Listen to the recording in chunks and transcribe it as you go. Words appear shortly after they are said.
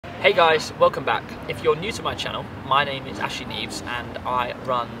Hey guys, welcome back. If you're new to my channel, my name is Ashley Neves and I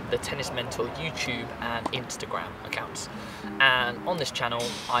run the Tennis Mentor YouTube and Instagram accounts. And on this channel,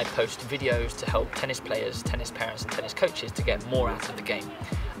 I post videos to help tennis players, tennis parents and tennis coaches to get more out of the game.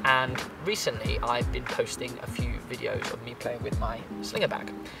 And recently I've been posting a few videos of me playing with my Slinger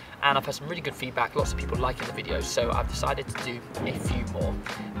Bag. And I've had some really good feedback, lots of people liking the videos, so I've decided to do a few more.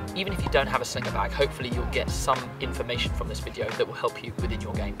 Even if you don't have a Slinger Bag, hopefully you'll get some information from this video that will help you within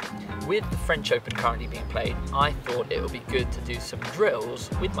your game. With the French Open currently being played, I thought it would be good to do some drills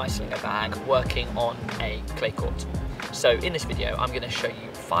with my Slinger Bag working on a clay court. So in this video, I'm going to show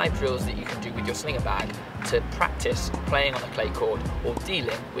you 5 drills that you can do with your Slinger Bag to practice playing on a clay court or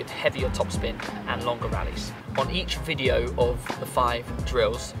dealing with heavier topspin and longer rallies. On each video of the 5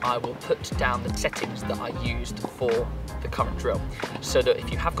 drills, I will put down the settings that I used for the current drill, so that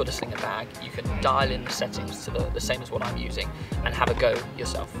if you have got a Slinger Bag, you can dial in the settings to the same as what I'm using and have a go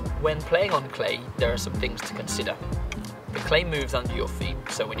yourself. When playing on clay, there are some things to consider. The clay moves under your feet,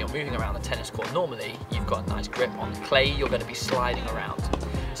 so when you're moving around the tennis court normally, you've got a nice grip. On clay, you're going to be sliding around.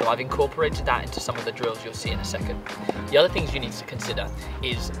 So I've incorporated that into some of the drills you'll see in a second. The other things you need to consider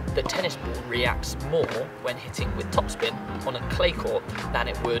is the tennis ball reacts more when hitting with topspin on a clay court than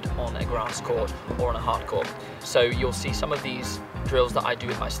it would on a grass court or on a hard court. So you'll see some of these drills that I do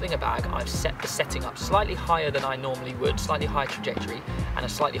with my Slinger Bag, I've set the setting up slightly higher than I normally would, slightly higher trajectory and a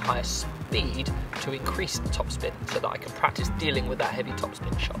slightly higher speed to increase the topspin so that I can practice dealing with that heavy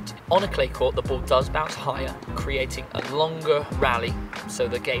topspin shot. On a clay court, the ball does bounce higher, creating a longer rally, so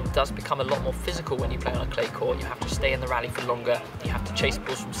the game does become a lot more physical when you play on a clay court. You have to stay in the rally for longer, you have to chase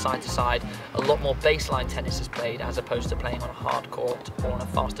balls from side to side. A lot more baseline tennis is played as opposed to playing on a hard court or on a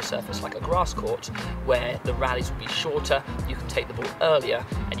faster surface like a grass court, where the rallies will be shorter, you can take the ball earlier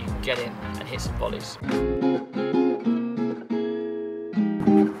and you can get in and hit some volleys.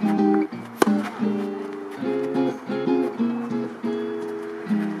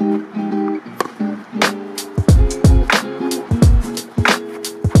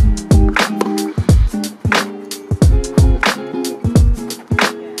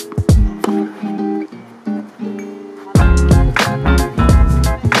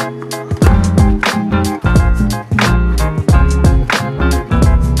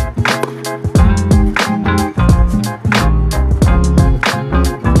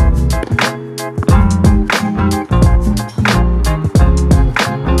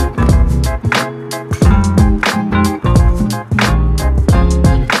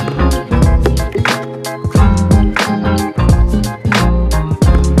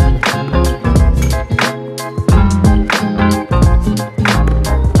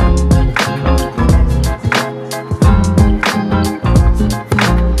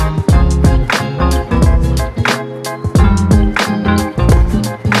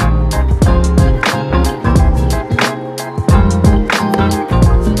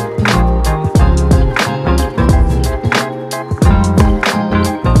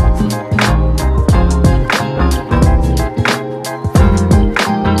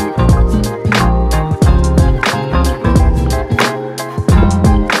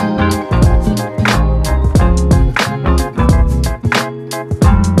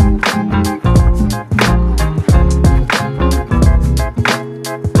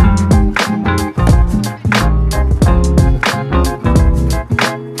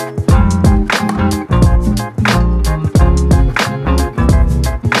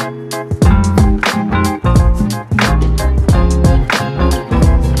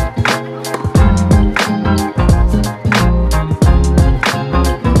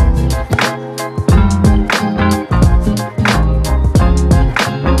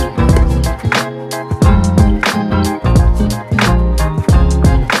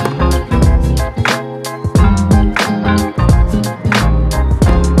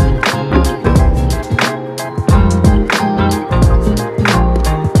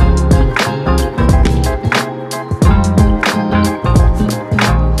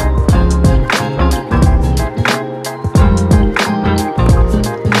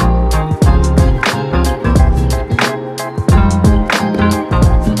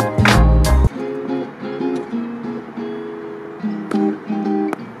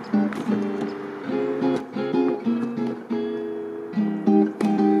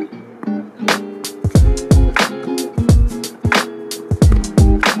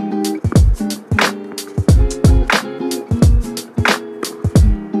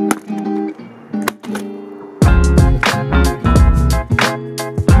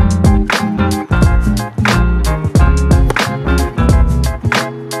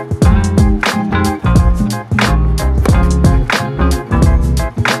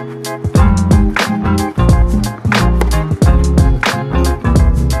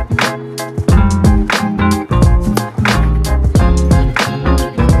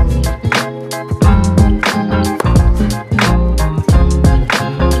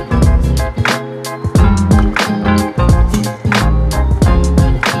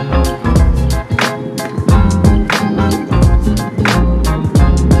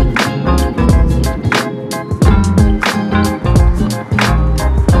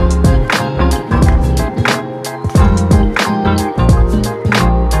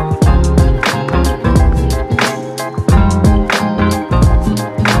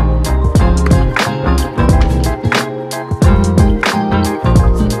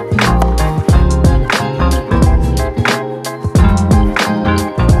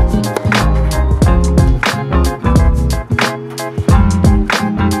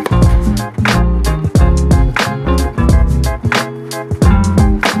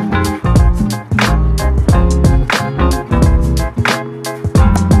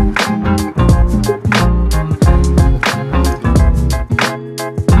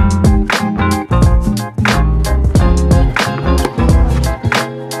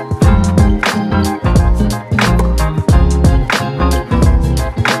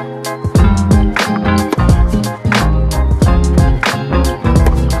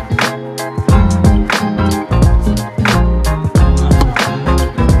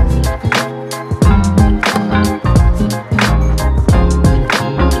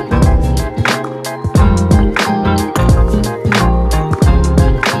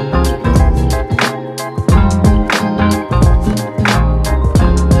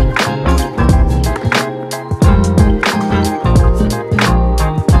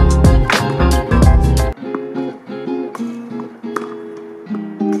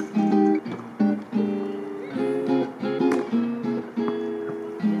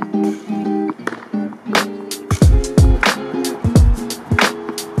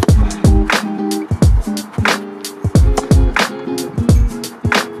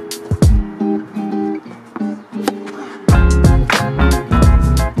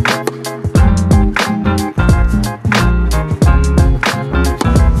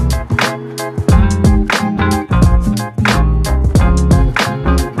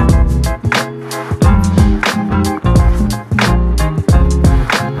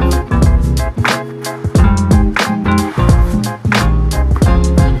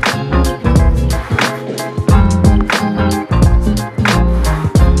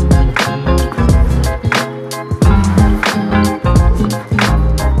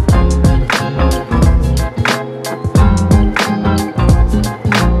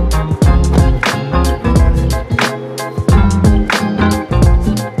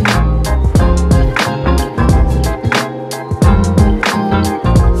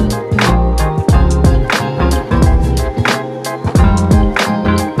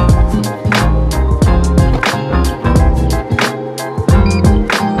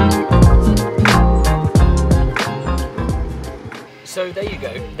 So there you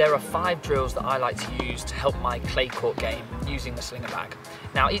go, there are 5 drills that I like to use to help my clay court game using the Slinger Bag.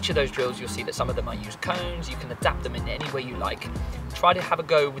 Now each of those drills, you'll see that some of them I use cones, you can adapt them in any way you like. Try to have a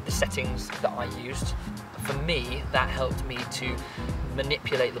go with the settings that I used. For me, that helped me to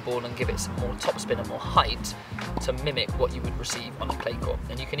manipulate the ball and give it some more topspin and more height to mimic what you would receive on a clay court.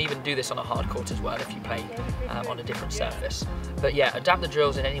 And you can even do this on a hard court as well if you play on a different surface. But yeah, adapt the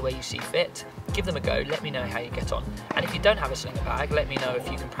drills in any way you see fit. Give them a go, let me know how you get on. And if you don't have a Slinger Bag, let me know if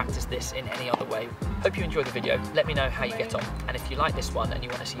you can practice this in any other way. Hope you enjoyed the video, let me know how you get on. And if you like this one and you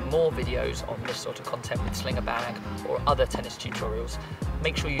want to see more videos on this sort of content with Slinger Bag or other tennis tutorials,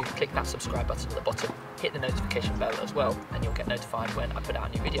 make sure you click that subscribe button at the bottom, hit the notification bell as well, and you'll get notified when I put out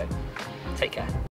a new video. Take care.